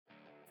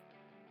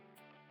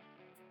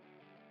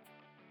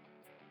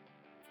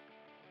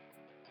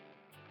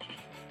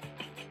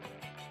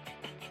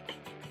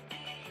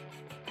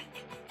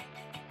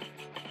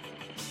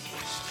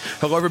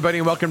Hello, everybody,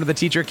 and welcome to the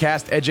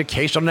TeacherCast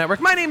Educational Network.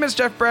 My name is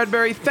Jeff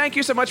Bradbury. Thank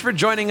you so much for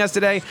joining us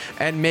today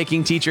and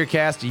making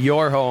TeacherCast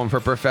your home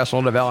for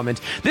professional development.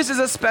 This is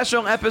a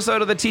special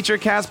episode of the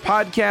TeacherCast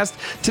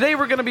podcast. Today,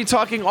 we're going to be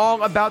talking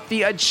all about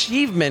the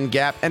achievement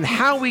gap and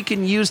how we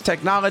can use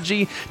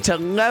technology to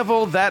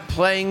level that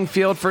playing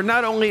field for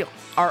not only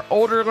our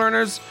older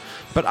learners,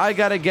 but I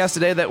got a guest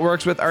today that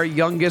works with our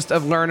youngest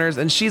of learners,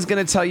 and she's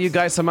going to tell you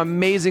guys some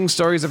amazing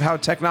stories of how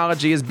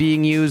technology is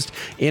being used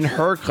in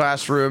her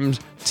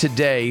classrooms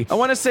today. I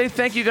want to say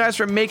thank you guys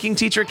for making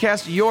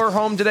TeacherCast your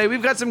home today.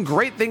 We've got some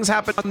great things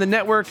happening on the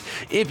network.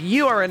 If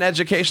you are an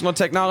educational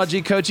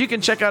technology coach, you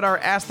can check out our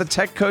Ask the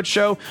Tech Coach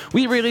show.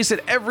 We release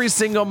it every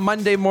single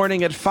Monday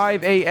morning at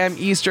 5 a.m.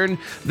 Eastern.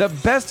 The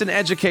best in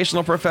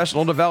educational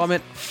professional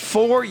development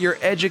for your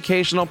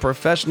educational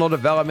professional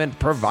development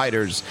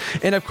providers.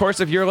 And of course,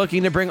 if you're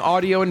looking to bring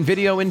audio and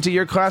video into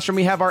your classroom,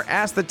 we have our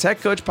Ask the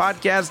Tech Coach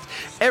podcast.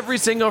 Every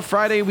single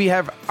Friday, we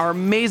have our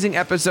amazing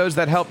episodes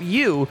that help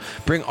you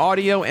bring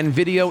audio and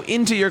video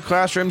into your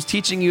classrooms,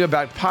 teaching you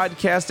about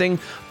podcasting,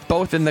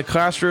 both in the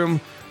classroom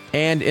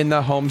and in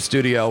the home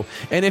studio.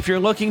 And if you're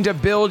looking to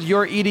build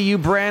your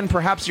EDU brand,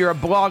 perhaps you're a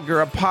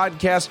blogger, a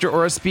podcaster,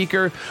 or a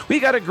speaker,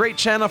 we got a great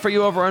channel for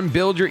you over on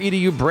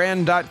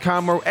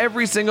buildyouredubrand.com, where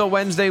every single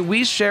Wednesday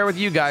we share with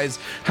you guys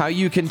how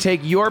you can take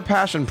your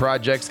passion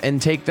projects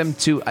and take them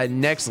to a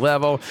next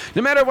level.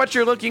 No matter what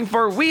you're looking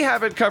for, we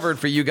have it covered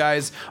for you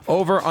guys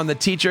over on the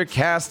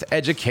TeacherCast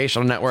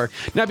Educational Network.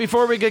 Now,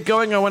 before we get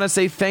going, I want to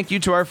say thank you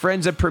to our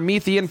friends at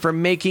Promethean for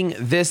making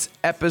this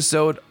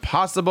episode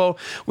possible.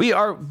 We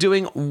are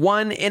doing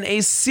one in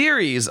a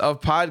series of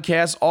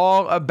podcasts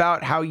all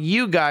about how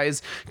you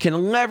guys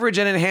can leverage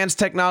and enhance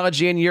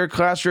technology in your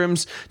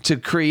classrooms to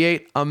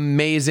create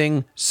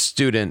amazing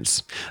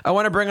students. I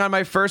want to bring on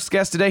my first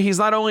guest today. He's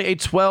not only a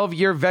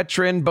 12-year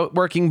veteran, but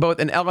working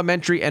both in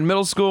elementary and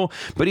middle school,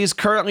 but he's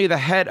currently the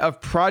head of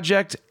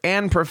project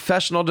and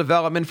professional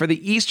development for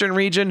the Eastern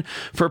region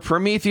for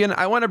Promethean.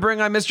 I want to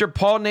bring on Mr.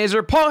 Paul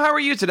Nazer. Paul, how are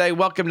you today?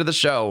 Welcome to the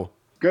show.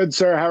 Good,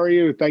 sir. How are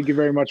you? Thank you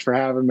very much for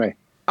having me.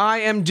 I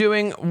am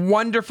doing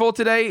wonderful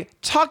today.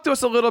 Talk to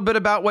us a little bit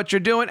about what you're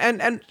doing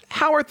and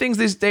how are things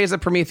these days at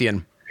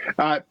Promethean?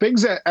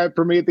 Things at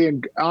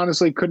Promethean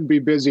honestly couldn't be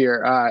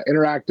busier.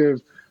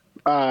 Interactive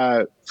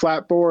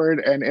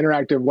flatboard and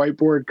interactive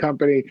whiteboard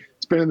company.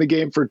 It's been in the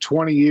game for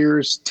 20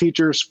 years.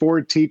 Teachers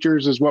for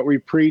teachers is what we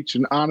preach.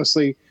 And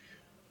honestly,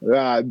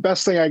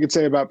 best thing I could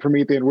say about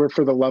Promethean, we're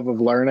for the love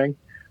of learning.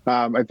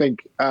 I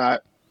think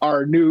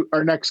our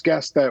next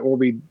guest that will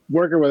be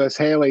working with us,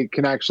 Haley,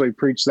 can actually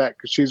preach that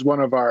because she's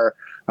one of our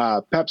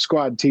Pep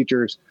Squad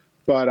teachers.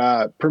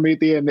 But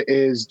Promethean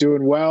is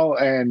doing well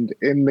and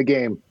in the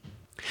game.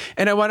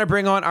 And I want to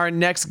bring on our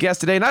next guest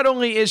today. Not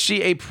only is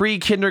she a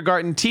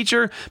pre-kindergarten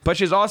teacher, but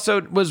she's also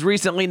was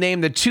recently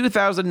named the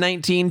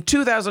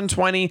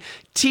 2019-2020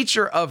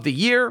 Teacher of the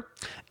Year.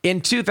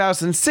 In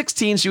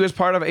 2016, she was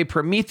part of a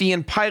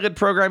Promethean pilot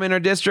program in her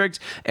district.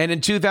 And in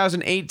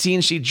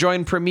 2018, she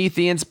joined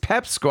Promethean's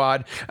Pep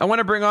Squad. I want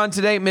to bring on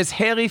today Miss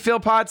Haley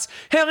Philpotts.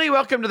 Haley,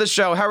 welcome to the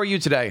show. How are you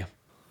today?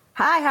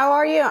 Hi, how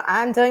are you?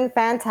 I'm doing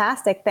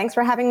fantastic. Thanks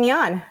for having me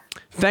on.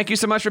 Thank you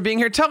so much for being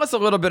here. Tell us a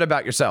little bit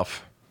about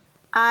yourself.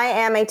 I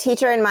am a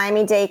teacher in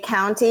Miami-Dade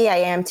County. I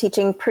am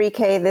teaching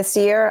pre-K this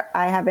year.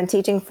 I have been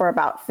teaching for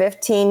about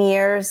 15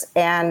 years,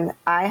 and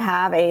I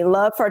have a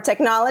love for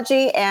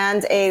technology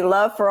and a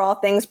love for all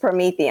things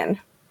Promethean.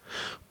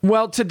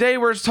 Well, today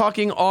we're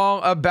talking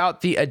all about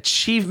the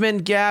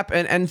achievement gap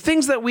and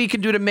things that we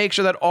can do to make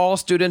sure that all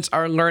students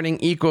are learning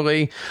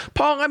equally.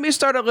 Paul, let me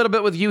start a little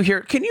bit with you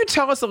here. Can you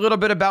tell us a little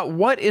bit about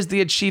what is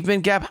the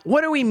achievement gap?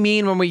 What do we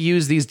mean when we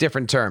use these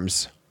different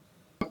terms?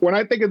 When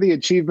I think of the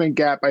achievement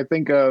gap, I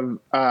think of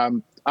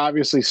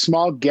obviously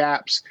small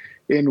gaps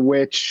in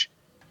which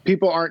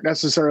people aren't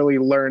necessarily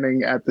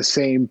learning at the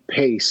same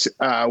pace,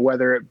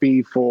 whether it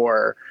be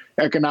for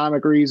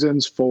economic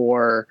reasons,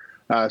 for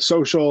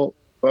social,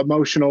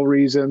 emotional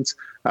reasons.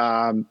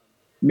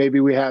 Maybe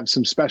we have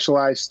some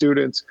specialized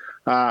students,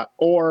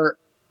 or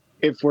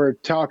if we're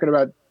talking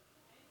about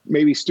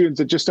maybe students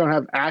that just don't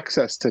have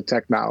access to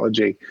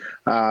technology.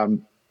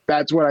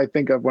 That's what I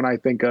think of when I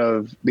think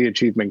of the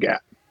achievement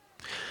gap.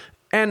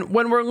 And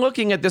when we're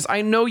looking at this,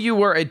 I know you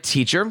were a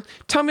teacher.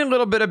 Tell me a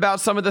little bit about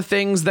some of the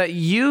things that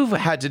you've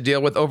had to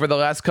deal with over the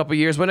last couple of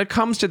years when it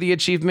comes to the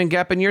achievement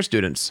gap in your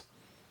students.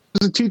 I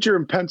was a teacher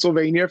in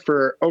Pennsylvania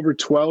for over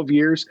 12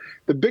 years.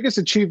 The biggest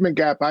achievement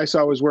gap I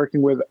saw was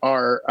working with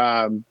our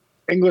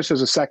English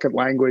as a second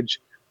language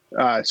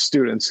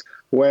students,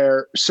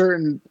 where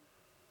certain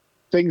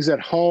things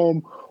at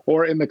home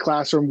or in the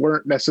classroom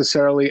weren't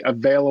necessarily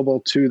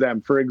available to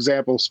them. For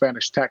example,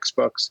 Spanish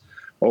textbooks.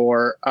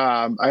 Or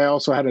I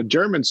also had a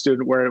German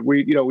student where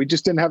we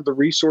just didn't have the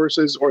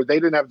resources, or they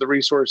didn't have the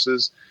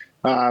resources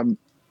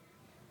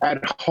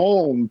at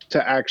home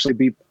to actually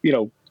be,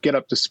 get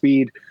up to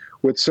speed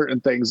with certain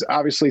things.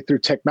 Obviously, through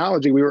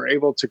technology, we were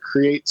able to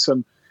create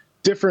some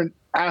different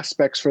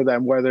aspects for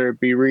them, whether it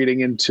be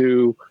reading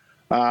into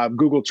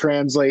Google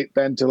Translate,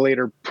 then to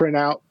later print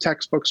out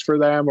textbooks for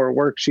them or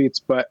worksheets.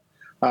 But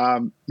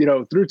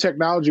Through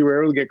technology,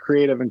 we're able to get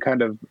creative and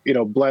kind of,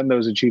 blend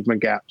those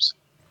achievement gaps.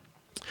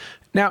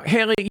 Now,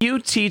 Haley, you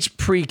teach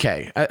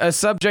pre-K, a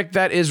subject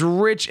that is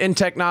rich in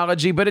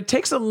technology, but it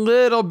takes a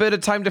little bit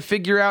of time to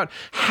figure out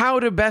how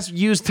to best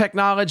use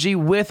technology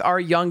with our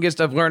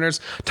youngest of learners.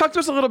 Talk to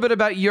us a little bit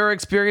about your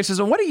experiences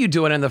and what are you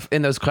doing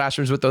in those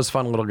classrooms with those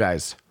fun little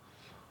guys?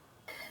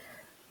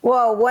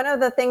 Well, one of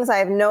the things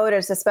I've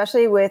noticed,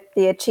 especially with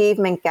the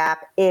achievement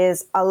gap,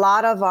 is a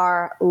lot of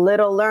our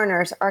little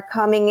learners are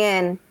coming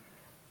in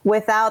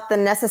without the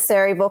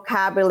necessary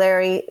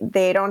vocabulary.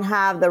 They don't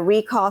have the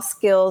recall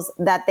skills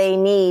that they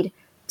need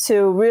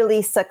to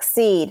really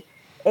succeed.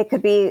 It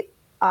could be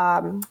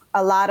a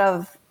lot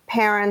of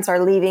parents are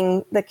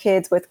leaving the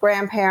kids with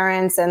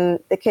grandparents, and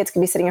the kids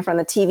can be sitting in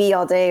front of the TV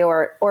all day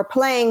or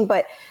playing,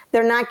 but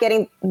they're not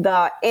getting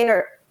the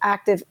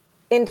interactive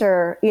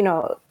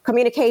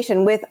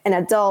communication with an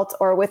adult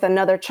or with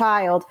another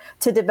child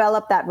to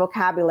develop that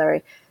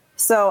vocabulary.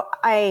 So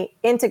I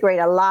integrate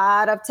a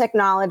lot of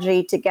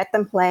technology to get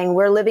them playing.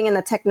 We're living in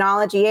the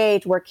technology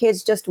age where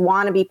kids just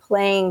want to be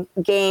playing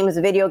games,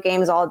 video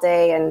games all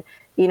day. And,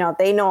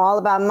 they know all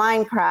about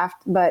Minecraft,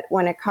 but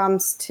when it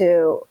comes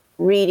to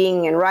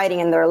reading and writing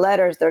in their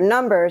letters, their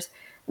numbers,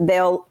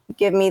 they'll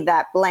give me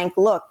that blank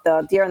look,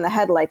 the deer in the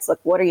headlights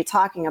look. What are you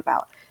talking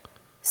about?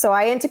 So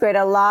I integrate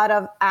a lot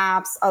of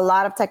apps, a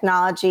lot of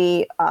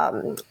technology.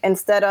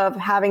 Instead of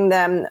having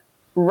them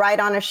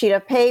write on a sheet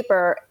of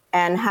paper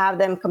and have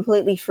them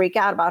completely freak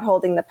out about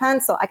holding the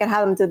pencil, I can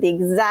have them do the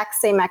exact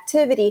same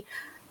activity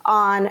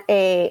on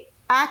a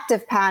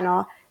active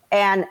panel,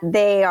 and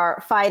they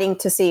are fighting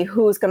to see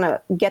who's going to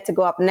get to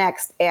go up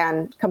next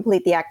and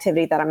complete the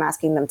activity that I'm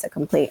asking them to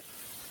complete.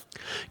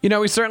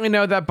 We certainly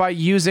know that by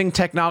using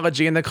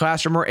technology in the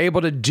classroom, we're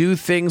able to do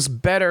things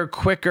better,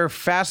 quicker,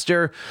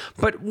 faster.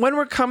 But when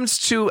it comes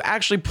to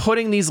actually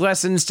putting these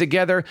lessons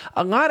together,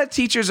 a lot of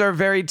teachers are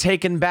very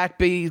taken back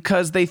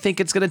because they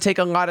think it's going to take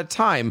a lot of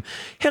time.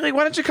 Haley,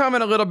 why don't you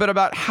comment a little bit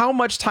about how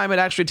much time it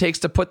actually takes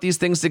to put these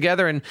things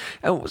together, and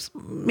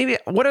maybe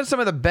what are some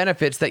of the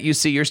benefits that you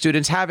see your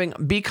students having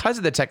because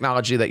of the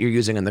technology that you're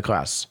using in the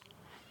class?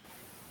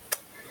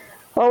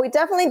 Well, we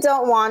definitely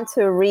don't want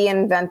to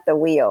reinvent the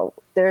wheel.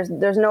 There's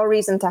no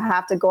reason to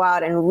have to go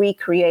out and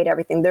recreate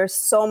everything. There's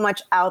so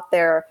much out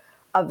there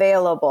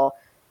available.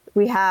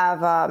 We have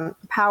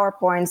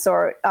PowerPoints,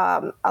 or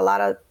a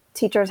lot of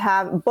teachers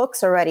have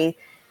books already.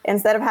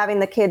 Instead of having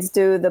the kids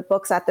do the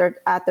books at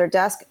their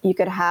desk, you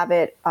could have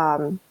it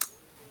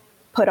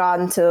put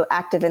onto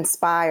Active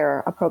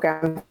Inspire, a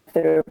program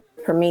through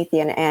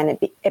Promethean, and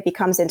it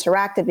becomes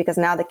interactive because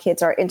now the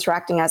kids are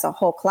interacting as a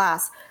whole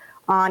class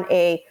on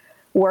a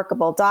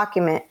workable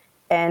document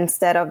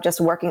instead of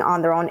just working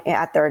on their own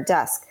at their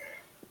desk.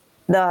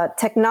 The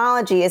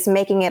technology is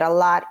making it a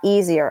lot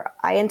easier.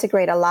 I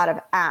integrate a lot of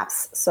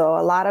apps, so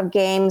a lot of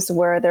games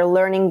where they're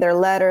learning their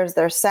letters,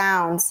 their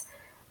sounds,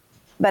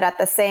 but at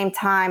the same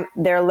time,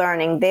 they're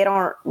learning. They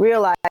don't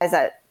realize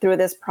that through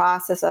this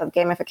process of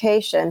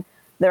gamification,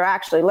 they're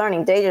actually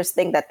learning. They just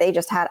think that they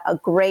just had a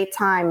great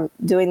time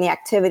doing the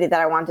activity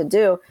that I want to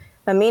do.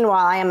 But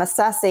meanwhile, I am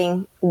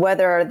assessing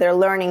whether they're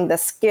learning the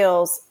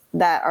skills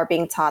that are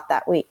being taught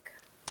that week.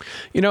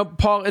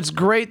 Paul, it's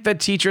great that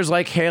teachers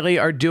like Haley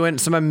are doing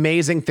some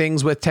amazing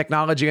things with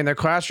technology in their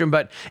classroom,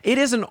 but it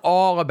isn't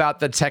all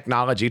about the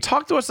technology.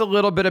 Talk to us a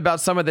little bit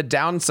about some of the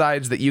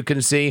downsides that you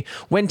can see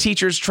when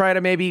teachers try to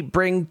maybe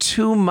bring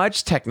too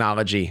much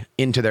technology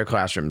into their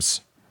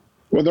classrooms.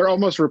 Well, they're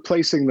almost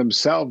replacing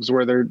themselves,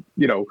 where they're,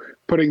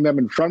 putting them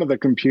in front of the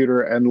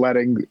computer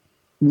and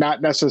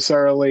not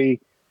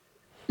necessarily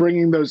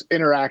bringing those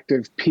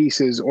interactive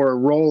pieces or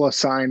role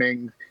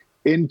assigning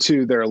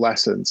into their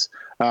lessons.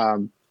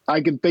 I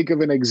can think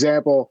of an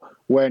example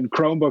when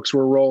Chromebooks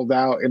were rolled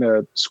out in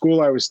a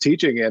school I was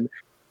teaching in.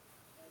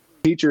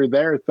 The teacher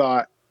there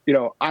thought,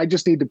 I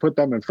just need to put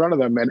them in front of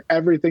them, and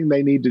everything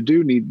they need to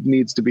do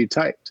needs to be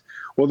typed.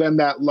 Well, then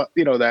that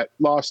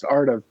lost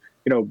art of,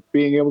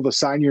 being able to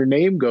sign your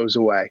name goes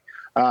away.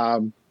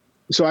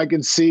 So I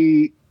can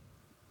see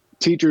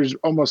teachers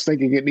almost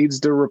thinking it needs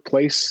to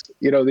replace,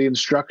 the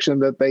instruction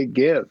that they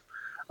give.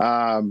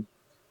 One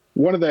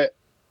of the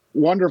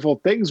wonderful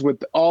things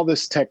with all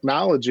this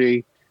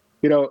technology,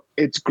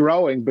 it's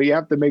growing, but you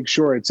have to make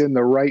sure it's in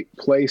the right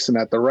place and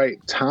at the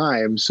right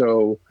time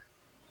so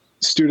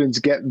students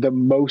get the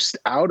most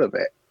out of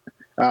it.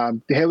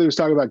 Haley was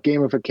talking about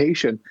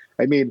gamification.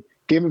 I mean,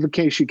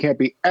 gamification can't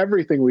be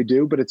everything we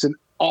do, but it's an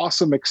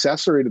awesome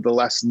accessory to the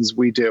lessons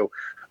we do.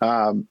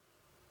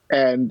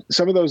 And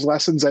some of those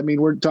lessons,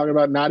 we're talking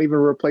about not even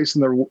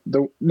replacing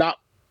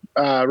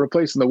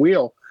replacing the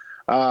wheel.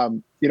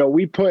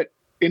 We put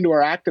into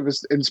our Active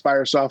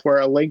Inspire software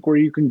a link where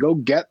you can go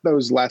get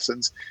those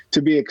lessons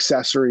to be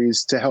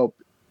accessories to help,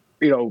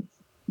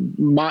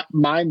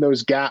 mine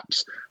those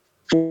gaps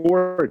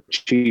for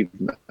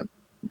achievement.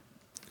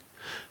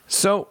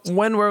 So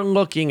when we're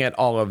looking at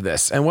all of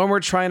this and when we're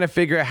trying to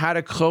figure out how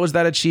to close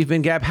that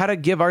achievement gap, how to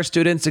give our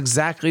students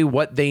exactly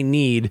what they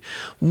need,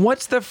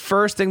 what's the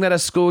first thing that a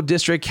school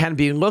district can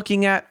be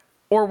looking at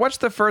Or what's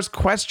the first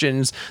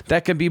questions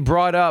that can be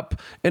brought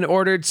up in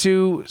order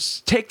to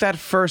take that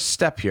first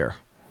step here?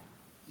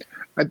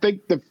 I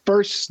think the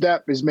first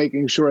step is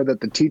making sure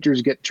that the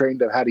teachers get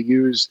trained on how to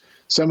use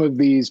some of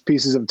these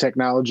pieces of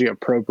technology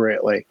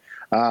appropriately.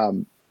 I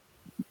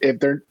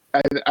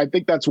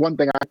think that's one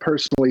thing I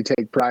personally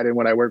take pride in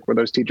when I work with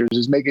those teachers,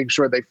 is making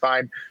sure they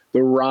find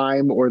the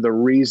rhyme or the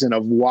reason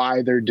of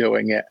why they're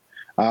doing it.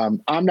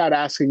 I'm not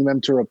asking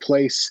them to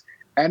replace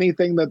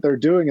anything that they're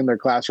doing in their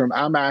classroom.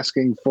 I'm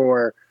asking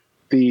for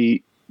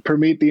the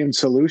Promethean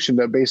solution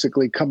to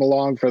basically come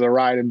along for the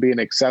ride and be an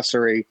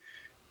accessory,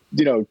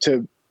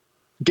 to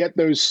get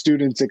those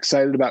students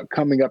excited about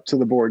coming up to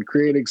the board,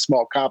 creating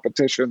small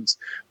competitions.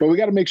 But we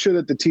got to make sure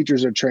that the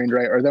teachers are trained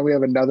right, or then we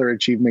have another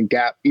achievement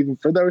gap even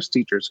for those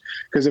teachers.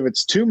 Because if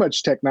it's too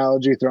much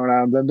technology thrown at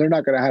them, then they're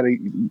not going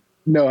to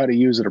know how to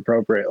use it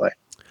appropriately.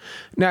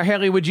 Now,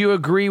 Haley, would you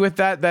agree with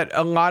that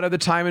a lot of the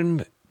time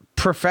in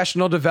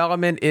professional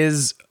development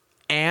is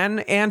an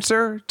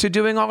answer to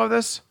doing all of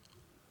this?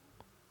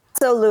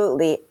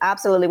 Absolutely.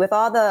 Absolutely. With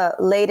all the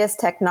latest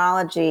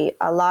technology,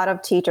 a lot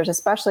of teachers,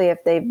 especially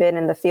if they've been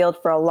in the field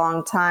for a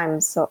long time,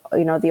 so,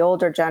 the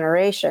older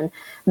generation,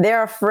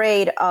 they're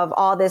afraid of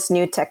all this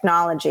new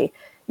technology.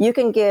 You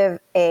can give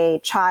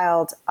a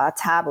child a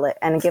tablet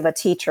and give a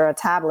teacher a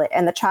tablet,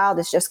 and the child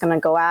is just going to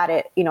go at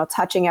it,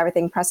 touching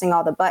everything, pressing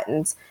all the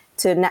buttons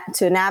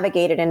to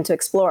navigate it and to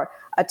explore.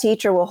 A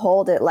teacher will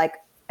hold it like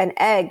an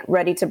egg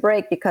ready to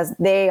break because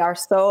they are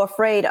so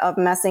afraid of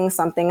messing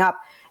something up.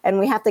 And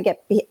we have to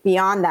get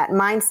beyond that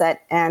mindset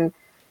and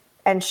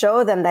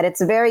show them that it's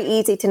very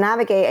easy to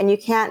navigate and you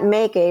can't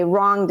make a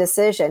wrong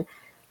decision.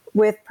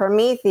 With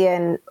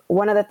Promethean,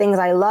 one of the things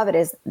I love it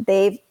is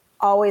they've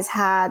always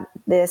had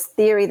this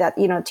theory that,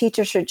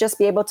 teachers should just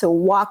be able to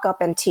walk up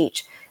and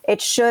teach.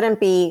 It shouldn't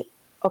be,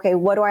 okay,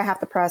 what do I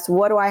have to press?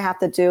 What do I have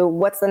to do?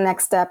 What's the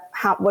next step?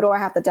 What do I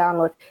have to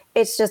download?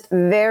 It's just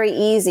very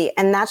easy.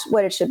 And that's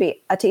what it should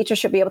be. A teacher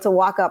should be able to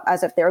walk up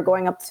as if they were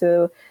going up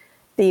to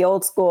the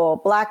old school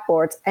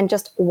blackboards and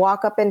just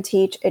walk up and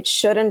teach. It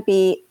shouldn't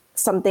be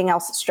something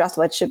else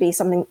stressful. It should be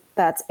something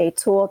that's a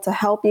tool to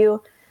help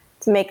you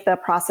to make the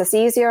process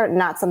easier,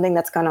 not something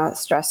that's going to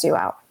stress you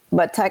out.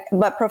 But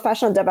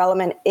professional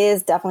development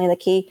is definitely the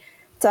key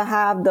to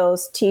have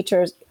those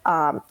teachers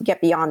get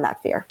beyond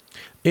that fear.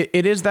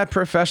 It is that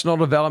professional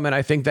development,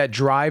 I think, that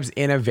drives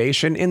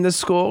innovation in the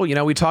school.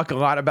 We talk a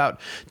lot about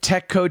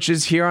tech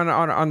coaches here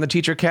on the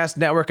TeacherCast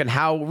network and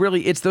how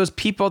really it's those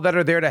people that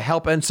are there to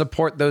help and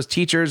support those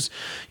teachers.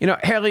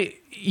 Haley,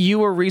 you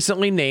were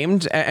recently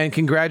named, and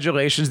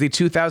congratulations, the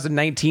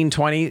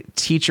 2019-20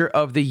 Teacher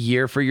of the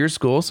Year for your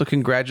school. So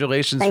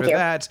congratulations for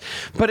that.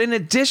 But in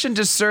addition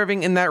to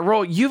serving in that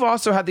role, you've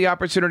also had the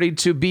opportunity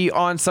to be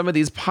on some of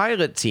these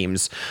pilot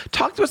teams.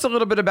 Talk to us a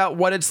little bit about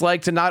what it's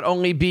like to not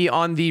only be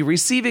on the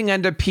receiving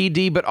end of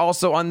PD, but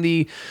also on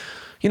the,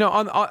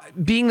 on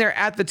being there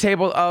at the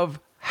table of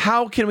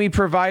how can we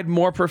provide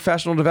more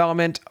professional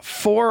development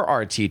for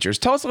our teachers?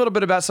 Tell us a little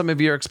bit about some of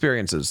your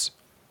experiences.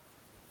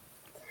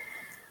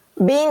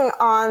 Being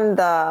on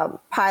the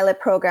pilot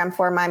program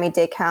for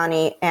Miami-Dade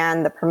County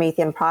and the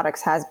Promethean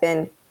products has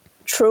been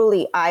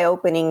truly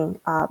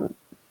eye-opening,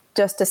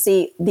 just to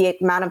see the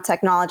amount of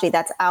technology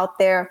that's out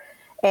there.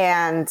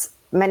 And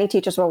many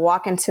teachers will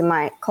walk into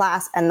my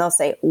class and they'll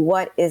say,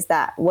 "What is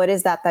that? What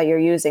is that you're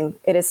using?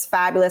 It is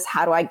fabulous.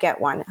 How do I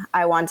get one?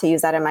 I want to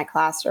use that in my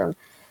classroom."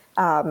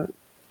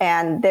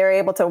 And they're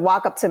able to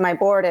walk up to my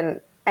board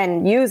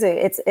and use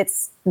it.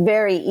 It's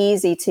very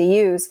easy to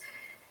use.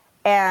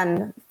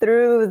 And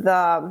through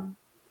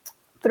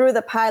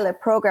the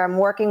pilot program,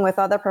 working with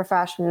other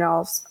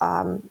professionals,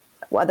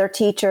 other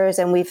teachers,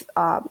 and we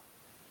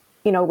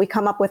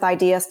come up with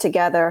ideas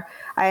together.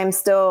 I am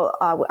still,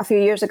 a few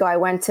years ago, I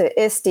went to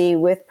ISTE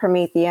with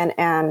Promethean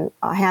and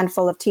a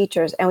handful of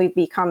teachers, and we've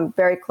become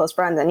very close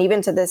friends. And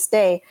even to this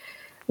day,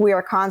 we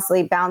are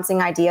constantly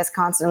bouncing ideas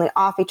constantly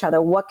off each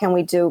other. What can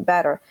we do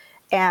better?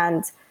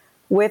 And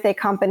with a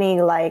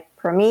company like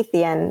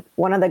Promethean,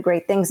 one of the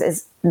great things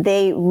is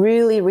they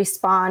really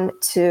respond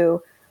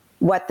to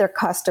what their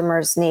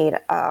customers need.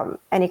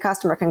 Any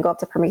customer can go up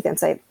to Promethean and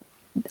say,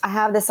 "I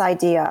have this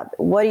idea.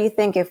 What do you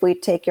think if we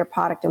take your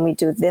product and we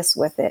do this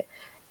with it?"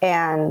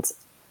 And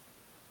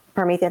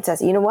Promethean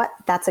says, "You know what?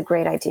 That's a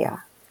great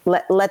idea.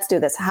 Let's do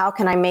this. How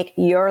can I make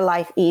your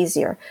life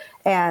easier?"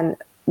 And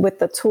with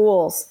the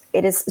tools,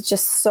 it is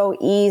just so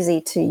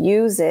easy to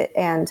use it.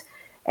 And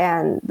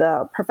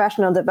the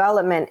professional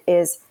development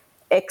is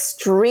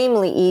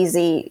extremely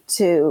easy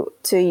to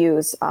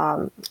use.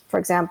 For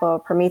example,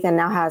 Promethean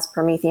now has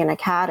Promethean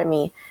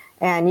Academy,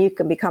 and you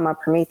can become a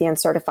Promethean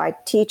certified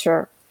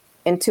teacher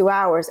in 2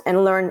 hours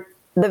and learn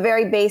the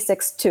very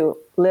basics to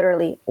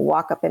literally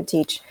walk up and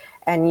teach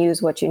and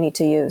use what you need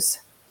to use.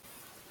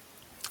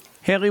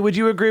 Haley, would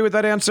you agree with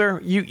that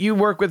answer? You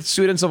work with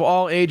students of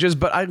all ages,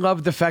 but I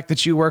love the fact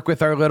that you work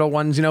with our little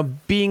ones.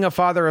 Being a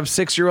father of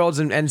 6-year-olds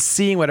and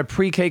seeing what a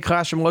pre-K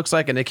classroom looks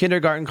like and a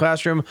kindergarten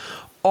classroom,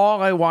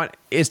 all I want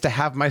is to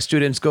have my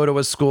students go to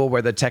a school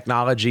where the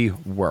technology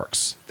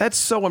works. That's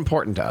so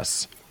important to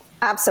us.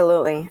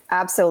 Absolutely.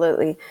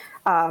 Absolutely.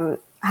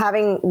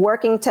 Having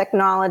working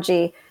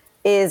technology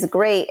is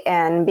great,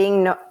 and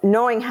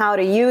knowing how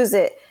to use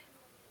it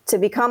to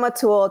become a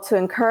tool to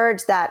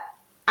encourage that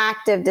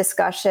active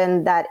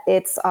discussion, that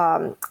it's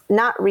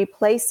not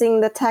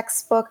replacing the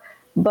textbook,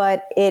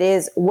 but it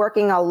is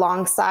working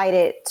alongside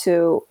it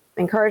to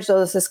encourage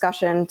those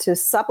discussions, to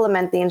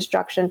supplement the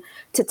instruction,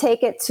 to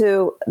take it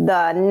to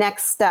the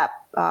next step.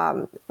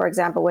 For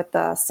example, with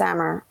the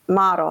SAMR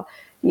model,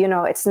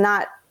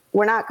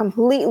 we're not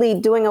completely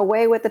doing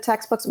away with the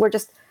textbooks. We're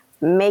just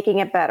making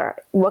it better.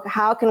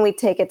 How can we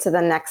take it to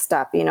the next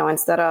step?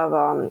 Instead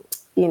of,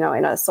 in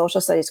a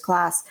social studies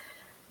class,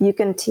 you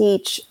can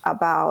teach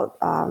about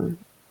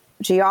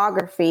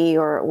geography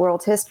or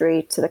world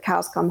history to the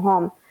cows come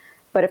home.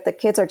 But if the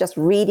kids are just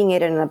reading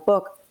it in a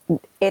book,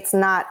 it's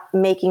not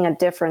making a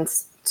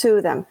difference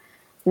to them.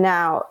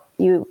 Now,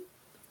 you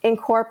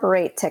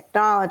incorporate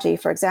technology.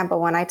 For example,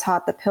 when I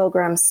taught the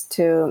Pilgrims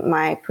to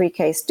my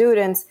pre-K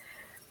students,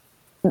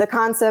 the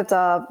concept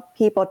of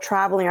people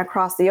traveling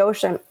across the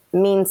ocean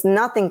means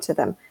nothing to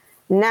them.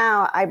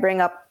 Now I bring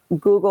up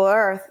Google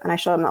Earth and I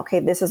show them, okay,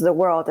 this is the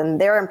world.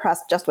 And they're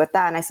impressed just with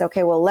that. And I say,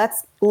 okay, well,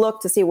 let's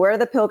look to see where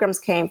the Pilgrims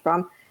came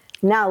from.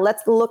 Now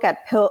let's look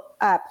at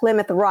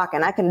Plymouth Rock,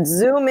 and I can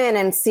zoom in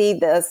and see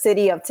the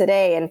city of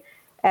today.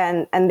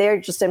 And they're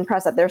just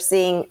impressed that they're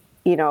seeing,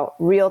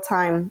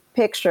 real-time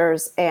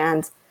pictures,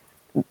 and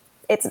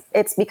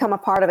it's become a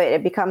part of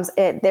it.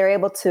 They're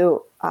able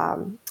to,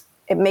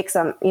 it makes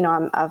them,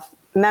 a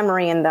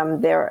memory in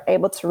them. They're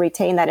able to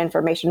retain that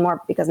information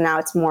more because now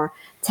it's more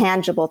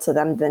tangible to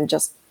them than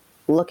just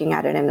looking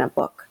at it in a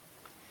book.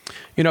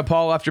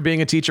 Paul, after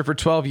being a teacher for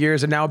 12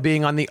 years and now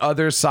being on the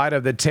other side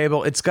of the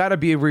table, it's got to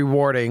be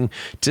rewarding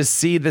to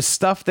see the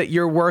stuff that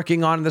you're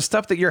working on, the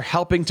stuff that you're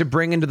helping to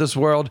bring into this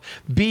world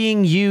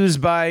being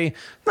used by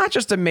not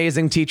just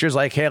amazing teachers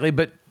like Haley,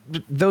 but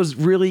those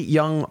really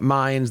young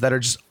minds that are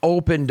just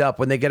opened up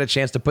when they get a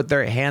chance to put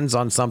their hands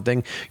on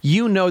something.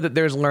 That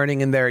there's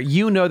learning in there.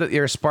 That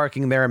you're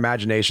sparking their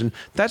imagination.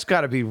 That's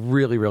got to be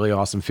really, really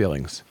awesome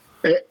feelings.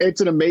 It's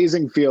an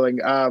amazing feeling.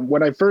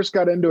 When I first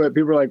got into it,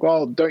 people were like,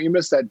 well, don't you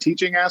miss that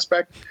teaching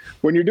aspect?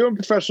 When you're doing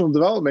professional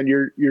development,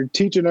 you're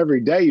teaching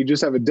every day. You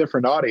just have a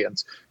different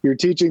audience. You're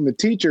teaching the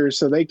teachers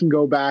so they can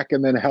go back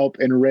and then help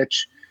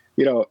enrich,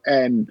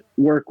 and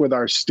work with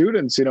our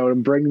students,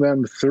 and bring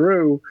them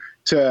through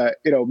to,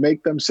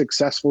 make them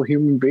successful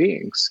human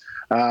beings.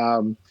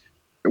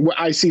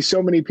 I see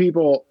so many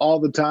people all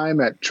the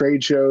time at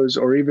trade shows,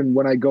 or even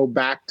when I go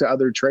back to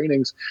other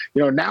trainings,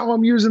 now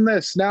I'm using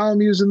this,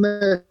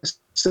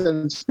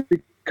 and it's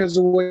because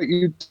of what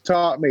you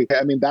taught me.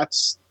 I mean,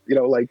 that's,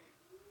 like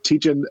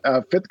teaching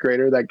a fifth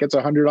grader that gets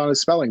 100 on a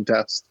spelling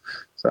test.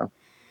 So.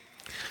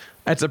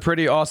 That's a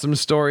pretty awesome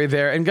story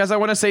there. And guys, I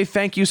want to say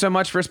thank you so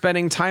much for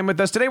spending time with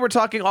us. Today, we're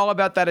talking all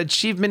about that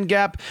achievement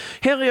gap.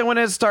 Haley, I want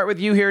to start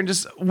with you here and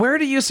just where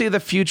do you see the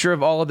future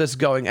of all of this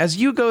going? As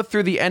you go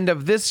through the end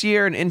of this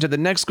year and into the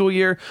next school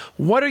year,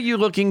 what are you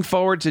looking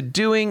forward to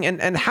doing?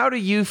 And how do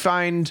you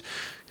find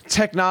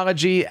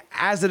technology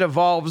as it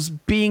evolves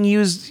being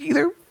used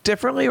either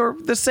differently or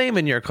the same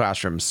in your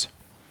classrooms?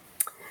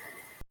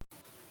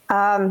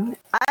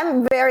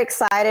 I'm very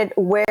excited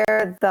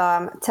where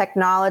the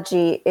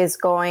technology is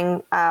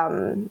going.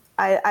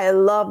 I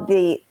love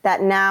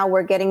that now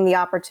we're getting the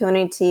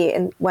opportunity,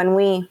 and when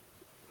we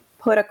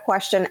put a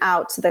question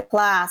out to the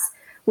class,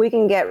 we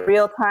can get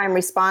real-time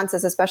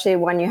responses, especially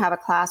when you have a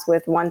class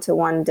with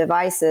one-to-one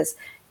devices.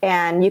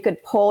 And you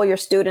could poll your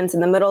students in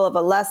the middle of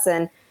a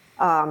lesson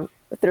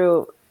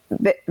through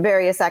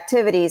various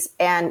activities,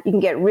 and you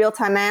can get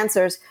real-time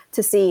answers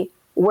to see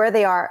where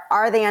they are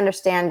they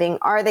understanding,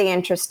 are they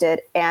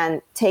interested, and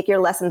take your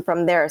lesson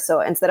from there. So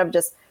instead of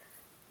just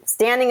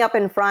standing up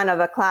in front of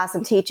a class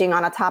and teaching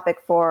on a topic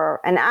for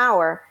an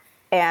hour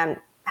and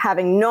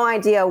having no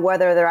idea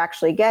whether they're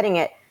actually getting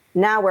it,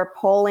 now we're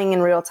polling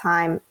in real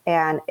time,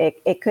 and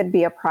it could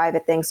be a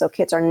private thing. So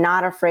kids are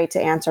not afraid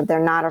to answer. They're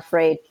not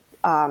afraid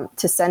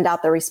to send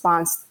out the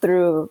response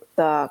through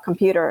the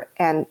computer,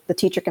 and the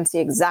teacher can see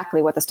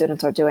exactly what the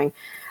students are doing.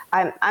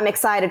 I'm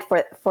excited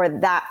for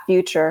that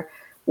future,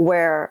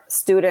 where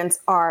students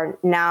are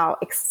now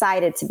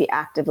excited to be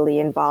actively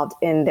involved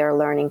in their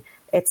learning.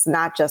 It's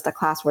not just a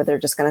class where they're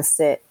just going to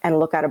sit and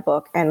look at a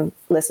book and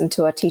listen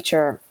to a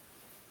teacher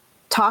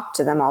talk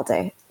to them all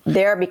day.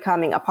 They're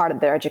becoming a part of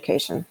their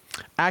education.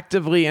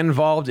 Actively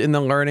involved in the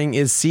learning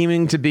is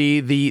seeming to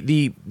be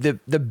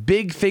the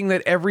big thing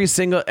that every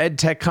single ed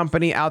tech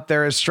company out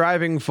there is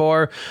striving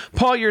for.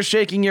 Paul, you're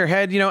shaking your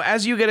head.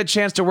 As you get a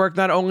chance to work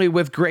not only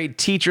with great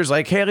teachers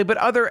like Haley, but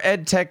other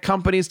ed tech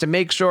companies to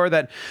make sure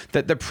that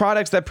the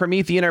products that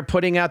Promethean are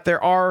putting out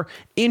there are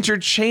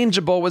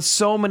interchangeable with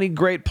so many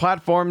great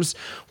platforms.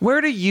 Where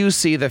do you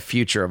see the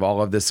future of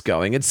all of this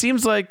going? It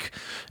seems like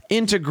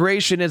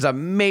integration is a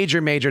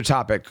major, major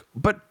topic,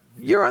 but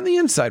you're on the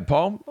inside,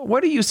 Paul.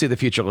 What do you see the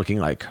future looking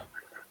like?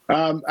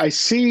 I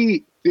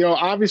see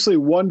obviously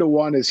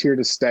one-to-one is here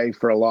to stay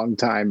for a long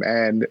time.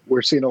 And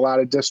we're seeing a lot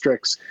of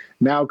districts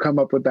now come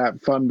up with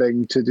that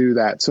funding to do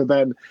that. So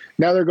then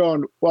now they're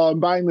going, well, I'm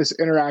buying this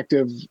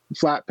interactive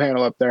flat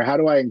panel up there. How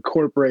do I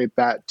incorporate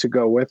that to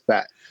go with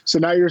that? So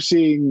now you're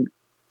seeing,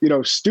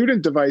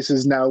 student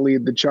devices now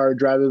lead the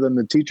charge rather than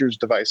the teacher's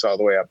device all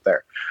the way up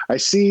there. I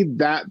see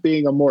that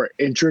being a more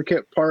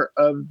intricate part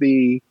of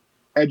the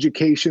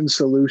education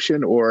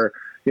solution, or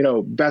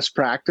best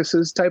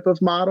practices type of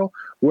model,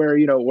 where,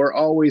 we're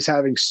always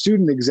having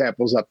student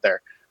examples up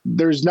there.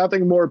 There's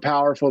nothing more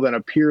powerful than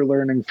a peer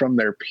learning from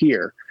their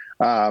peer.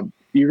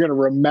 You're going to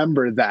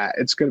remember that.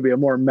 It's going to be a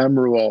more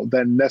memorable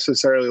than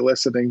necessarily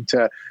listening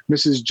to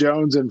Mrs.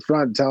 Jones in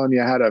front telling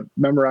you how to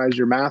memorize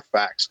your math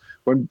facts.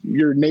 When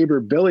your neighbor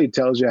Billy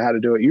tells you how to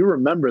do it, you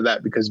remember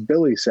that because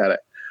Billy said it.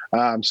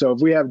 So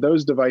if we have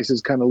those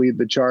devices kind of lead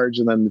the charge,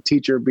 and then the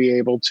teacher be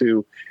able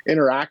to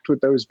interact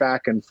with those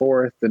back and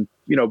forth, and,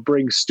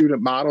 bring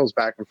student models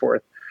back and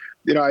forth,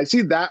 I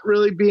see that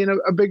really being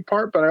a big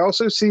part. But I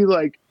also see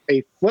like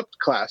a flipped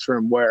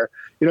classroom where,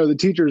 the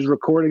teacher is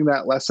recording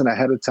that lesson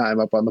ahead of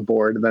time up on the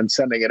board and then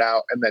sending it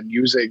out, and then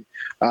using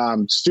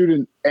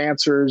student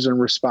answers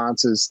and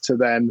responses to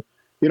then,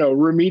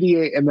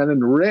 remediate and then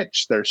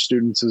enrich their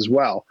students as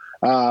well.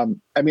 I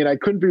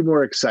couldn't be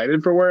more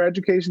excited for where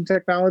education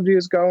technology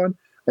is going.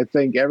 I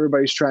think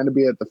everybody's trying to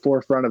be at the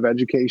forefront of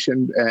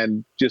education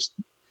and just,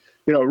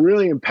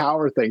 really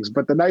empower things.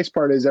 But the nice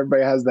part is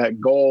everybody has that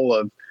goal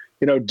of,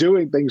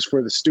 doing things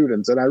for the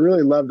students. And I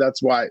really love,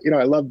 that's why,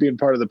 I love being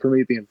part of the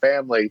Promethean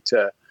family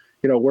to,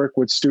 work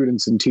with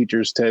students and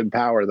teachers to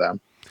empower them.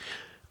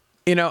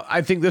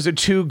 I think those are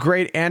two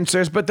great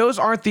answers, but those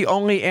aren't the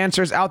only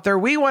answers out there.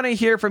 We want to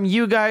hear from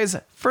you guys.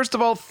 First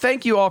of all,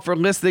 thank you all for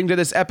listening to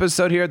this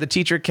episode here at the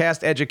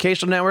TeacherCast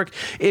Educational Network.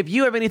 If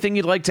you have anything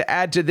you'd like to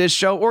add to this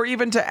show, or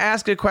even to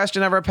ask a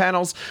question of our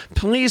panels,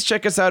 please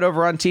check us out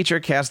over on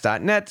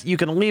teachercast.net. You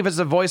can leave us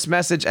a voice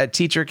message at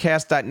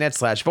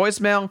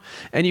teachercast.net/voicemail,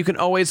 and you can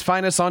always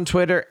find us on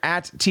Twitter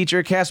at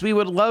TeacherCast. We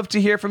would love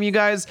to hear from you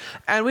guys,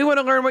 and we want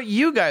to learn what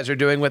you guys are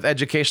doing with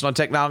educational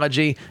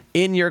technology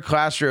in your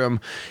classroom.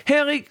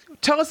 Haley,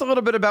 tell us a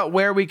little bit about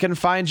where we can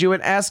find you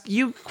and ask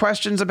you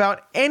questions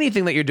about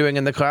anything that you're doing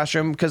in the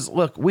classroom, because,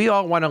 look, we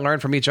all want to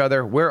learn from each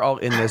other. We're all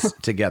in this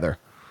together.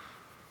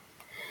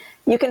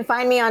 You can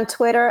find me on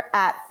Twitter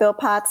at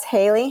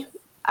PhilPottsHaley.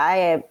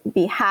 I'd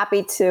be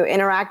happy to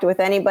interact with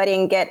anybody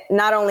and get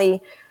not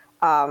only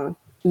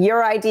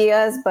your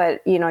ideas,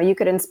 but, you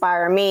could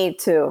inspire me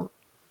to,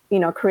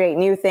 create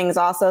new things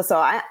also.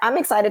 So I'm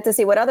excited to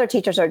see what other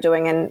teachers are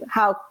doing and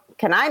how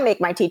can I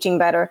make my teaching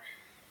better,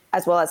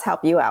 as well as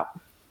help you out.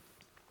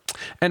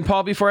 And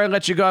Paul, before I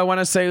let you go, I want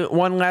to say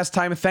one last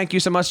time, thank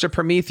you so much to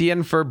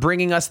Promethean for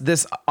bringing us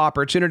this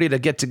opportunity to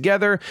get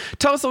together.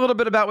 Tell us a little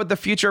bit about what the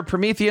future of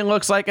Promethean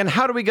looks like, and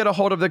how do we get a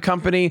hold of the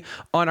company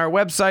on our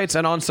websites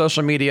and on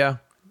social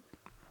media?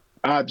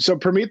 So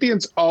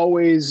Promethean's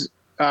always,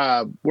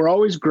 we're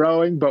always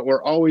growing, but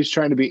we're always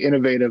trying to be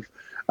innovative.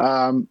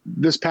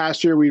 This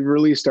past year, we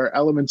released our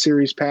Element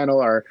Series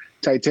panel, our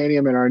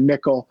titanium and our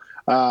nickel,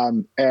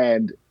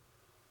 and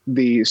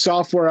the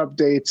software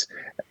updates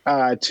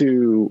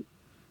to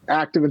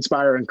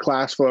ActiveInspire and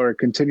ClassFlow are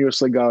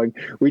continuously going.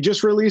 We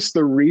just released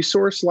the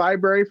resource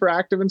library for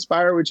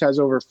ActiveInspire, which has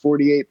over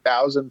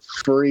 48,000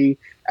 free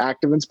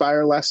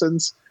ActiveInspire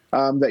lessons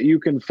that you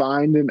can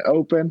find and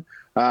open.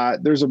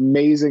 There's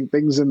amazing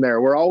things in there.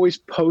 We're always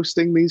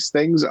posting these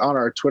things on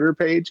our Twitter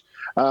page.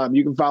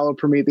 You can follow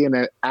Promethean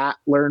at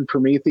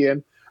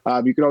LearnPromethean.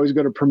 You can always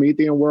go to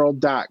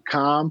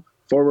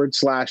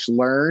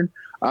prometheanworld.com/learn.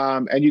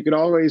 And you can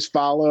always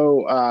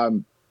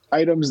follow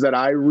items that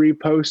I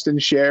repost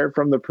and share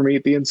from the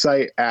Promethean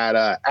site at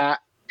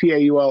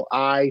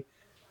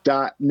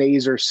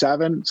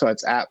pauli.nazer7. So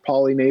it's at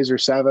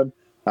PauliNazer7.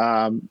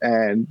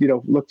 And,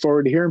 look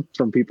forward to hearing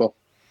from people.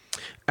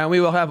 And we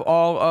will have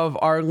all of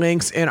our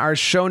links in our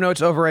show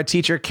notes over at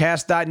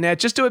teachercast.net.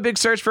 Just do a big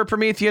search for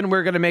Promethean.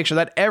 We're going to make sure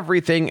that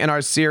everything in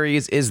our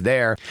series is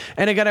there.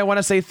 And again, I want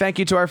to say thank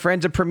you to our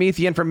friends at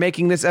Promethean for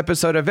making this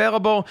episode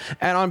available.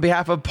 And on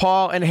behalf of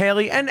Paul and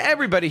Haley and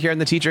everybody here in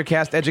the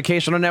TeacherCast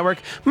Educational Network,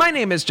 my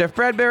name is Jeff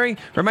Bradbury,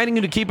 reminding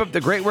you to keep up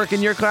the great work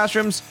in your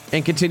classrooms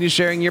and continue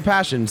sharing your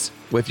passions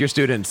with your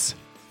students.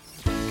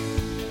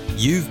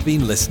 You've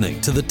been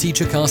listening to the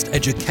TeacherCast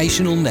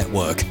Educational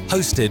Network,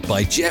 hosted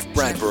by Jeff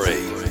Bradbury.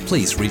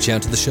 Please reach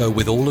out to the show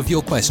with all of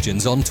your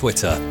questions on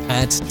Twitter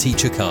at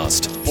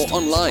TeacherCast or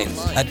online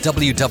at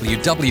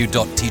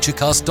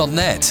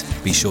www.teachercast.net.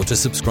 Be sure to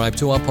subscribe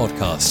to our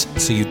podcast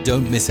so you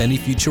don't miss any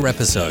future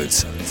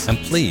episodes. And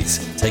please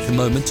take a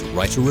moment to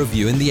write a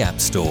review in the App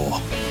Store.